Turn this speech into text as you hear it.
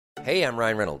Hey, I'm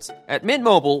Ryan Reynolds. At Mint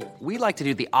Mobile, we like to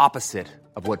do the opposite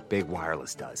of what Big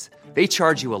Wireless does. They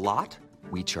charge you a lot,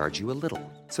 we charge you a little.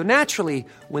 So naturally,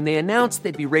 when they announced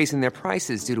they'd be raising their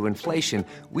prices due to inflation,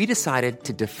 we decided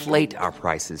to deflate our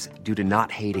prices due to not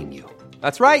hating you.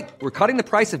 That's right. We're cutting the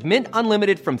price of Mint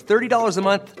Unlimited from $30 a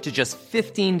month to just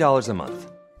 $15 a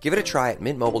month. Give it a try at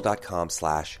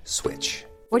mintmobile.com/switch.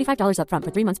 $45 up front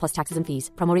for 3 months plus taxes and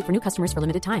fees. Promo rate for new customers for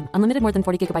limited time. Unlimited more than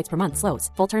 40 gigabytes per month slows.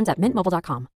 Full terms at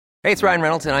mintmobile.com. Hey, it's Ryan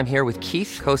Reynolds, and I'm here with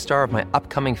Keith, co-star of my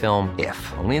upcoming film,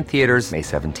 If, only in theaters May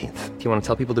 17th. Do you want to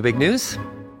tell people the big news?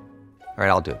 All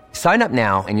right, I'll do it. Sign up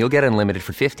now and you'll get unlimited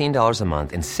for $15 a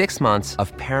month and 6 months of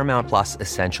Paramount Plus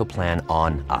Essential Plan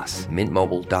on us.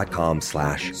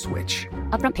 Mintmobile.com/switch.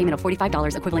 Upfront payment of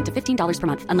 $45 equivalent to $15 per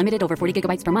month. Unlimited over 40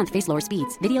 gigabytes per month. Face lower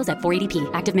speeds. Videos at 480p.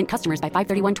 Active Mint customers by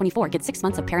 531.24 get 6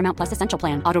 months of Paramount Plus Essential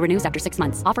Plan. Auto renews after 6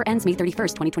 months. Offer ends May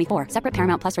 31st, 2024. Separate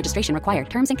Paramount Plus registration required.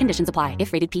 Terms and conditions apply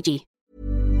if rated PG.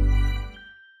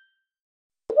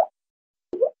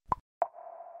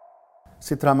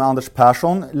 Sitter här med Anders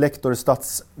Persson, lektor i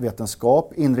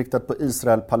statsvetenskap, inriktad på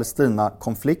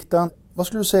Israel-Palestina-konflikten. Vad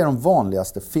skulle du säga är de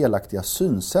vanligaste felaktiga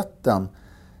synsätten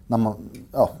när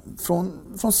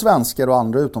från svenskar och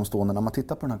andra utomstående när man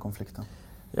tittar på den här konflikten?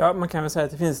 Ja, man kan väl säga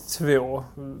att det finns två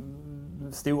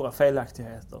stora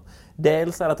felaktigheter.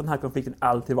 Dels är det att den här konflikten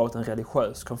alltid varit en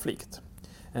religiös konflikt.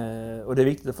 Och det är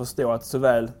viktigt att förstå att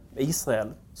såväl Israel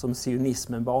som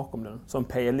sionismen bakom den, som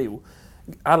PLO,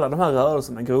 alla de här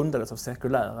rörelserna grundades av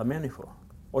sekulära människor.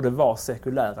 Och det var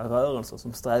sekulära rörelser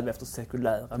som strävade efter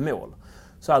sekulära mål.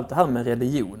 Så allt det här med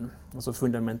religion, alltså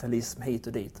fundamentalism hit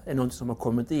och dit, är något som har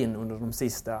kommit in under de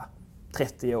sista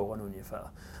 30 åren ungefär.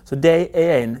 Så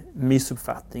det är en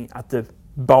missuppfattning att det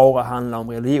bara handlar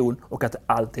om religion och att det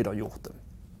alltid har gjort det.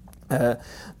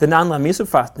 Den andra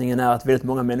missuppfattningen är att väldigt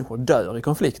många människor dör i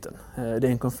konflikten. Det är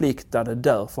en konflikt där det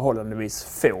dör förhållandevis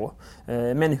få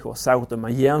människor, särskilt om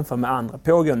man jämför med andra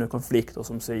pågående konflikter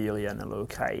som Syrien eller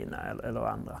Ukraina eller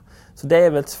andra. Så det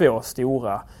är väl två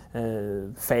stora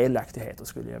felaktigheter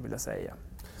skulle jag vilja säga.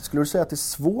 Skulle du säga att det är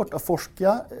svårt att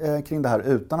forska kring det här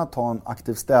utan att ta en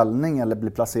aktiv ställning eller bli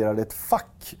placerad i ett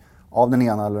fack av den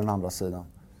ena eller den andra sidan?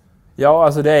 Ja,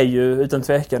 alltså det är ju utan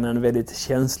tvekan en väldigt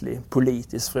känslig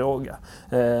politisk fråga.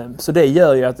 Så det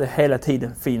gör ju att det hela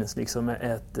tiden finns liksom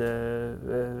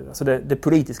alltså det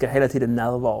politiska hela tiden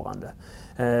närvarande.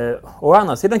 Å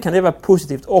andra sidan kan det vara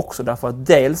positivt också därför att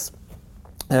dels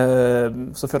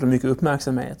så får det mycket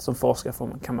uppmärksamhet. Som forskare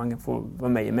kan man få vara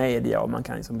med i media och man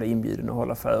kan liksom bli inbjuden att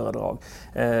hålla föredrag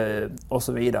och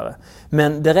så vidare.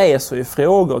 Men det reser ju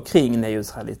frågor kring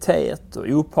neutralitet och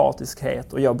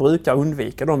opartiskhet och jag brukar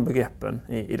undvika de begreppen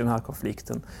i den här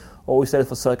konflikten. Och istället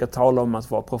försöka tala om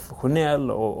att vara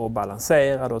professionell och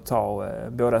balanserad och ta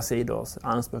båda sidors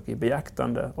anspråk i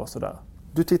beaktande och sådär.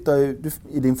 Du tittar ju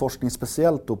i din forskning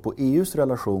speciellt då på EUs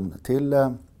relation till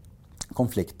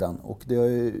konflikten och det är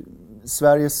ju,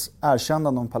 Sveriges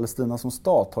erkännande om Palestina som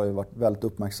stat har ju varit väldigt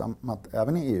uppmärksammat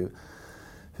även i EU.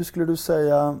 Hur skulle du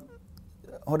säga,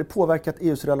 har det påverkat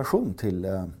EUs relation till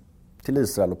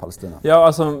Israel och Palestina? Ja,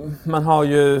 alltså man har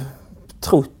ju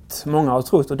många har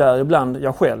trott och däribland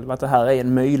jag själv att det här är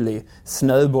en möjlig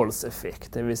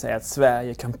snöbollseffekt. Det vill säga att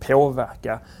Sverige kan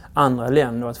påverka andra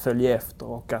länder att följa efter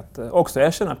och att också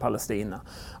erkänna Palestina.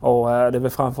 Och det är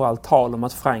väl framförallt tal om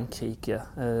att Frankrike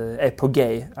är på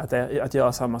G att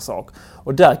göra samma sak.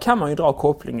 Och där kan man ju dra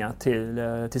kopplingar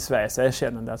till Sveriges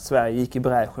erkännande, att Sverige gick i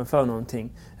bräschen för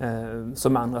någonting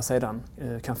som andra sedan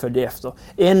kan följa efter.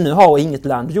 Ännu har inget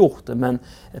land gjort det, men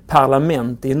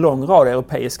parlament i en lång rad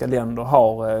europeiska länder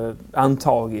har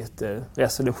antagit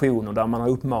resolutioner där man har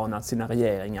uppmanat sina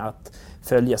regeringar att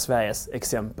följa Sveriges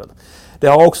exempel. Det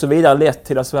har också vidare lett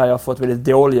till att Sverige har fått väldigt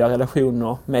dåliga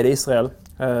relationer med Israel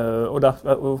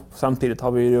och samtidigt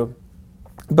har vi ju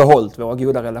behållit våra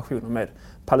goda relationer med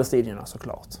palestinierna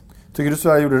såklart. Tycker du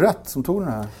Sverige gjorde rätt som tog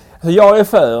den här? Jag är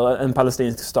för en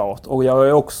palestinsk stat och jag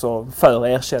är också för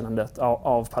erkännandet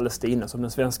av Palestina som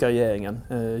den svenska regeringen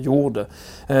gjorde.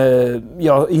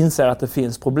 Jag inser att det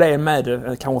finns problem med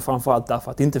det, kanske framförallt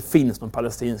därför att det inte finns någon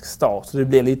palestinsk stat. Så det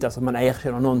blir lite som man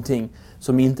erkänner någonting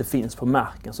som inte finns på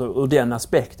marken. Så ur den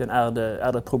aspekten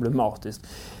är det problematiskt.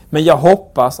 Men jag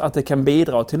hoppas att det kan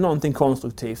bidra till någonting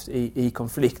konstruktivt i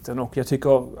konflikten och jag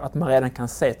tycker att man redan kan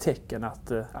se tecken att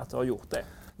det har gjort det.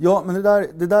 Ja, men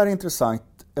det där är intressant.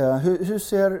 Hur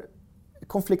ser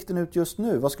konflikten ut just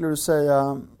nu? Vad skulle du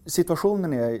säga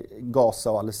situationen är i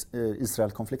Gaza och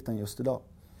Israel-konflikten just idag?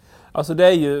 Alltså det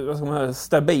är ju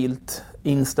stabilt,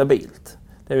 instabilt.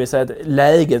 Det vill säga att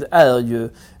läget är ju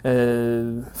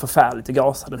förfärligt i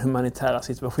Gaza. Den humanitära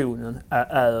situationen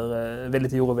är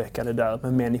väldigt oroväckande där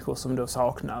med människor som då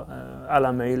saknar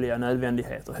alla möjliga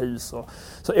nödvändigheter, hus.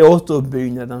 Så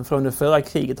återuppbyggnaden från det förra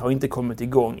kriget har inte kommit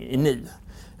igång nu.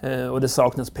 Och det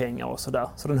saknas pengar och sådär.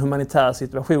 Så den humanitära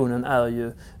situationen är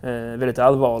ju väldigt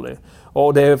allvarlig.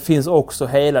 Och det finns också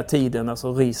hela tiden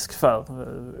alltså risk för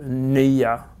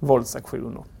nya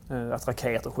våldsaktioner. Att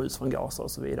raketer skjuts från Gaza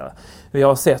och så vidare. Vi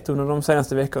har sett under de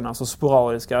senaste veckorna så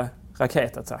sporadiska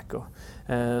raketattacker.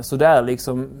 Så det är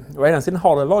liksom, å ena sidan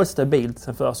har det varit stabilt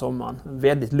sedan förra sommaren,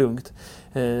 väldigt lugnt.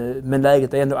 Men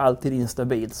läget är ändå alltid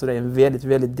instabilt, så det är en väldigt,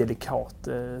 väldigt delikat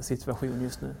situation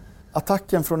just nu.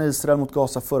 Attacken från Israel mot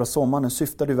Gaza förra sommaren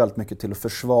syftade ju väldigt mycket till att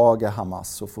försvaga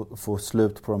Hamas och få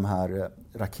slut på de här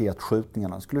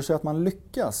raketskjutningarna. Skulle du säga att man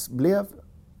lyckas?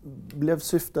 Blev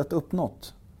syftet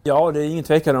uppnått? Ja, det är ingen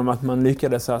tvekan om att man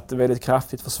lyckades att väldigt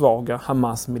kraftigt försvaga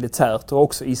Hamas militärt och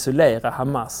också isolera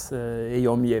Hamas i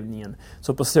omgivningen.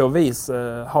 Så på så vis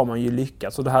har man ju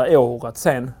lyckats. Och det här året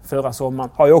sen, förra sommaren,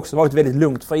 har ju också varit väldigt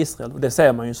lugnt för Israel. Och det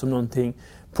ser man ju som någonting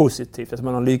positivt, att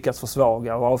man har lyckats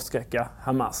försvaga och avskräcka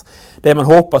Hamas. Det man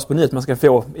hoppas på nu är att man ska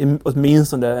få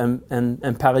åtminstone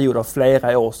en period av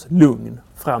flera års lugn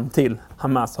fram till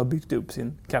Hamas har byggt upp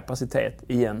sin kapacitet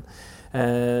igen.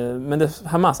 Men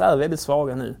Hamas är väldigt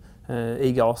svaga nu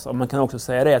i Gaza. Och man kan också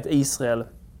säga det att Israel,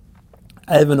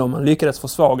 även om man lyckades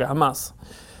försvaga Hamas,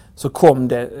 så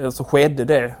skedde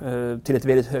det till ett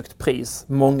väldigt högt pris.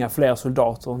 Många fler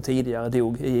soldater än tidigare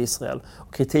dog i Israel.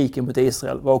 Och kritiken mot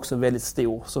Israel var också väldigt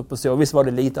stor. Så på så vis var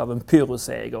det lite av en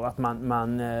pyrrusseger. Att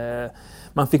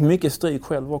man fick mycket stryk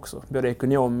själv också. Både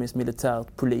ekonomiskt,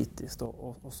 militärt, politiskt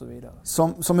och så vidare.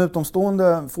 Som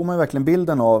utomstående får man verkligen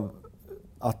bilden av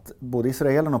att både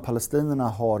israelerna och palestinierna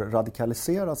har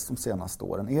radikaliserats de senaste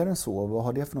åren. Är det så? Vad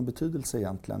har det för någon betydelse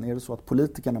egentligen? Är det så att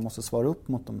politikerna måste svara upp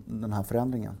mot den här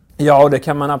förändringen? Ja, det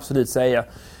kan man absolut säga.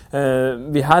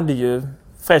 Vi hade ju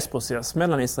fredsprocess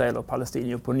mellan Israel och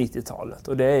palestinier på 90-talet.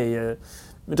 Och det är ju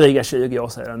dryga 20 år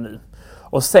sedan nu.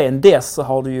 Och sen dess så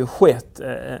har det ju skett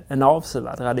en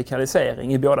avsevärd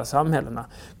radikalisering i båda samhällena.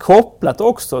 Kopplat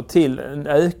också till en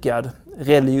ökad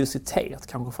religiositet,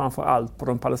 kanske framför allt på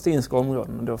de palestinska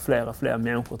områdena, då fler och fler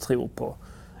människor tror på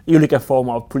olika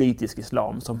former av politisk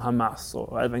islam som Hamas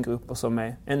och även grupper som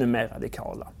är ännu mer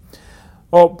radikala.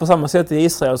 Och på samma sätt i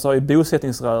Israel så har ju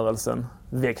bosättningsrörelsen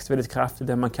växt väldigt kraftigt,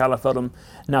 det man kallar för de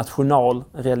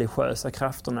nationalreligiösa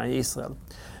krafterna i Israel.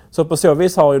 Så på så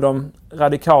vis har ju de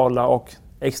radikala och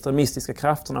extremistiska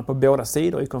krafterna på båda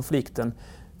sidor i konflikten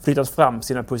flyttat fram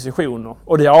sina positioner.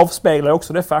 Och det avspeglar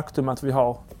också det faktum att vi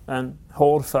har en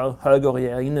hårdför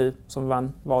högerregering nu som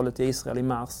vann valet i Israel i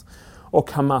mars.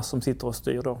 Och Hamas som sitter och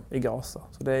styr då i Gaza.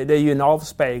 Så det är ju en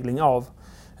avspegling av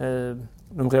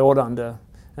de rådande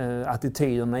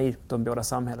attityderna i de båda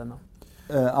samhällena.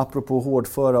 Apropå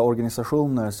hårdföra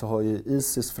organisationer så har ju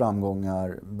ISIS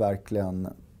framgångar verkligen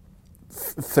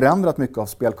förändrat mycket av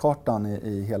spelkartan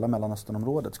i hela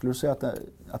Mellanösternområdet. Skulle du säga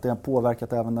att det har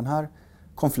påverkat även den här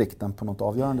konflikten på något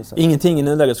avgörande sätt? Ingenting i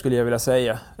nuläget skulle jag vilja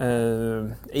säga.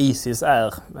 ISIS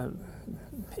är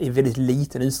i väldigt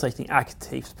liten utsträckning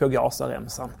aktivt på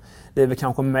Gazaremsan. Det är väl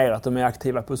kanske mer att de är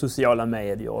aktiva på sociala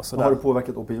medier och sådär. Har det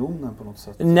påverkat opinionen på något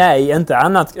sätt? Nej, inte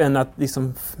annat än att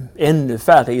liksom ännu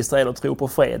färre israeler tror på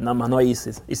fred när man har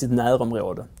ISIS i sitt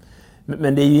närområde.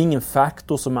 Men det är ju ingen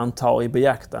faktor som man tar i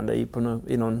beaktande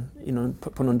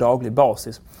på någon daglig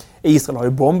basis. Israel har ju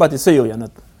bombat i Syrien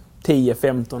 10,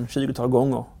 15, 20-tal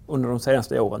gånger under de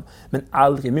senaste åren. Men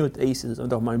aldrig mot ISIS, utan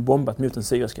då har man ju bombat mot den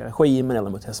syriska regimen eller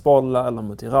mot Hezbollah eller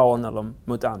mot Iran eller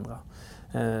mot andra.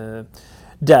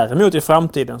 Däremot i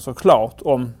framtiden såklart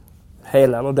om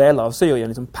hela eller delar av Syrien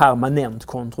liksom permanent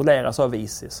kontrolleras av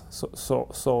ISIS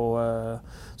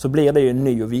så blir det ju en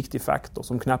ny och viktig faktor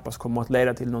som knappast kommer att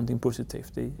leda till någonting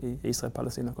positivt i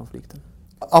Israel-Palestina-konflikten.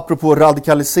 Apropå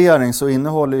radikalisering så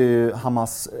innehåller ju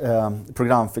Hamas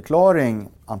programförklaring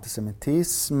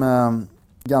antisemitism,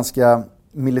 ganska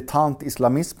militant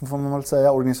islamism får man väl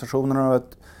säga. Organisationen har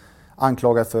varit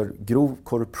anklagad för grov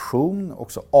korruption,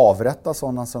 också avrätta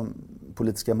sådana som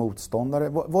politiska motståndare.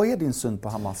 Vad är din syn på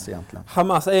Hamas egentligen?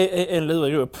 Hamas är en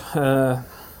lurig grupp.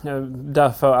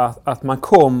 Därför att man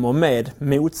kommer med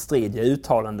motstridiga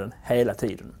uttalanden hela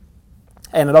tiden.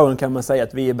 Ena dagen kan man säga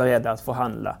att vi är beredda att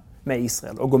förhandla med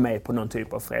Israel och gå med på någon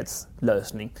typ av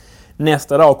fredslösning.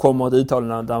 Nästa dag kommer ett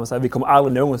uttalande där man säger att vi kommer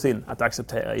aldrig någonsin att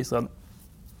acceptera Israel.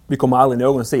 Vi kommer aldrig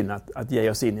någonsin att ge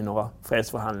oss in i några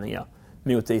fredsförhandlingar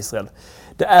mot Israel.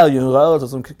 Det är ju en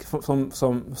rörelse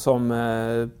som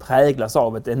präglas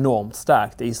av ett enormt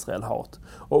starkt Israel-hat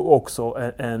och också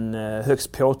en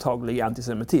högst påtaglig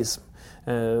antisemitism.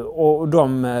 Och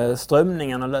de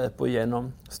strömningarna löper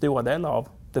genom stora delar av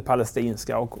det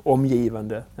palestinska och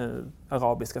omgivande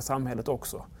arabiska samhället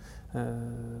också.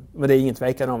 Men det är ingen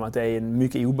tvekan om att det är en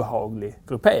mycket obehaglig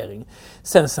gruppering.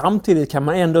 Sen samtidigt kan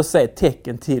man ändå se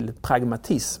tecken till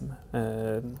pragmatism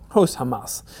hos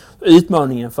Hamas.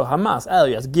 Utmaningen för Hamas är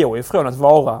ju att gå ifrån att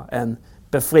vara en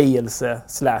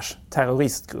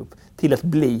befrielse/terroristgrupp till att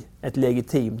bli ett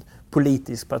legitimt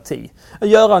politiskt parti. Att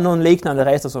göra någon liknande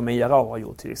resa som IRA har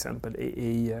gjort till exempel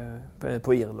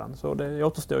på Irland. Så det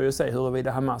återstår ju att se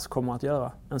huruvida Hamas kommer att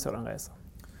göra en sådan resa.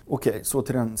 Okej, så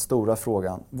till den stora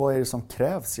frågan. Vad är det som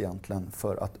krävs egentligen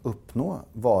för att uppnå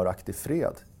varaktig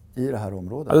fred i det här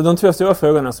området? Alltså de två stora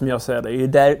frågorna som jag ser det är ju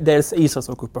dels Israels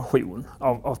ockupation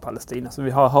av Palestina. Så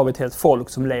vi har ett helt folk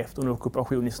som levt under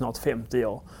ockupation i snart 50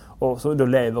 år. Och så då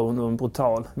lever under en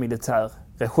brutal militär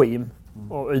regim.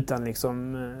 Och utan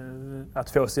liksom att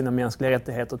få sina mänskliga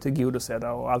rättigheter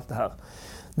tillgodosedda och allt det här.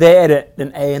 Det är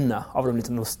den ena av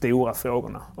de stora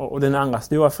frågorna. Och den andra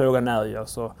stora frågan är ju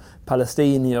alltså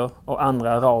palestinier och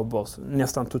andra arabers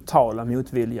nästan totala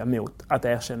motvilja mot att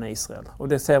erkänna Israel. Och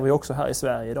det ser vi också här i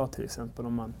Sverige idag till exempel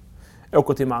om man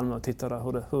åker till Malmö och tittar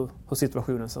där hur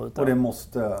situationen ser ut där. Och det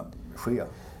måste ske?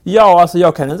 Ja, alltså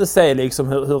jag kan inte se liksom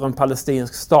hur en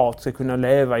palestinsk stat ska kunna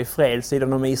leva i fred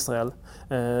sidan om Israel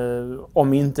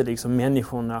om inte liksom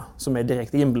människorna som är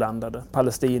direkt inblandade,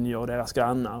 palestinier och deras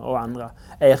grannar och andra,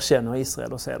 erkänner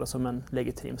Israel och ser det som en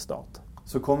legitim stat.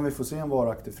 Så kommer vi få se en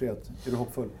varaktig fred? Är du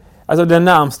hoppfull? Alltså den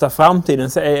närmsta framtiden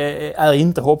är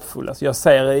inte hoppfull. Alltså jag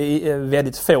ser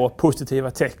väldigt få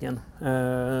positiva tecken.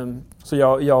 Så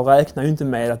jag räknar ju inte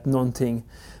med att någonting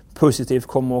positivt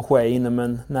kommer att ske inom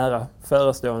en nära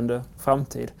förestående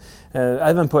framtid.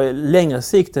 Även på längre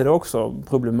sikt är det också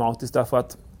problematiskt därför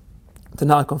att den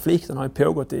här konflikten har ju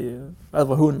pågått i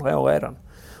över 100 år redan.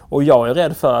 Och jag är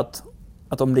rädd för att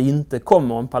om det inte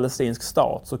kommer en palestinsk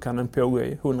stat så kan den pågå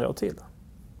i 100 år till.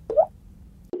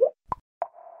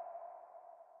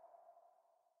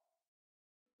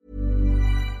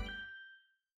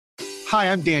 Hi,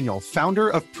 I'm Daniel, founder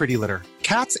of Pretty Litter.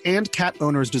 Cats and cat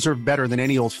owners deserve better than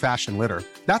any old-fashioned litter.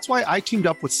 That's why I teamed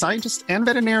up with scientists and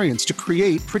veterinarians to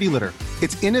create Pretty Litter.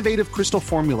 Its innovative crystal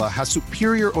formula has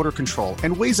superior odor control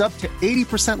and weighs up to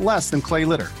 80% less than clay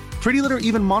litter. Pretty Litter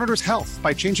even monitors health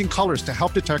by changing colors to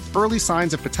help detect early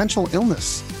signs of potential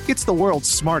illness. It's the world's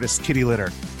smartest kitty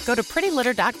litter. Go to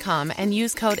prettylitter.com and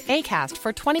use code ACAST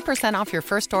for 20% off your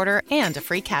first order and a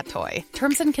free cat toy.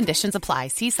 Terms and conditions apply.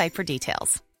 See site for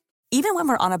details. Even when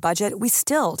we're on a budget, we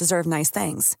still deserve nice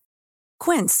things.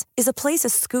 Quince is a place to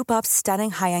scoop up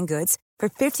stunning high-end goods for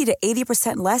 50 to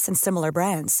 80% less than similar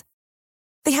brands.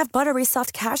 They have buttery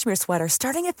soft cashmere sweaters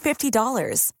starting at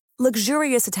 $50,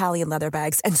 luxurious Italian leather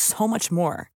bags, and so much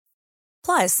more.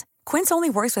 Plus, Quince only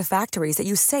works with factories that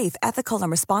use safe, ethical, and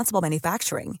responsible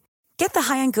manufacturing. Get the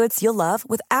high-end goods you'll love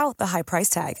without the high price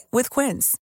tag with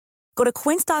Quince. Go to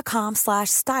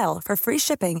quince.com/style for free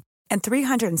shipping and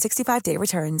 365-day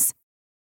returns.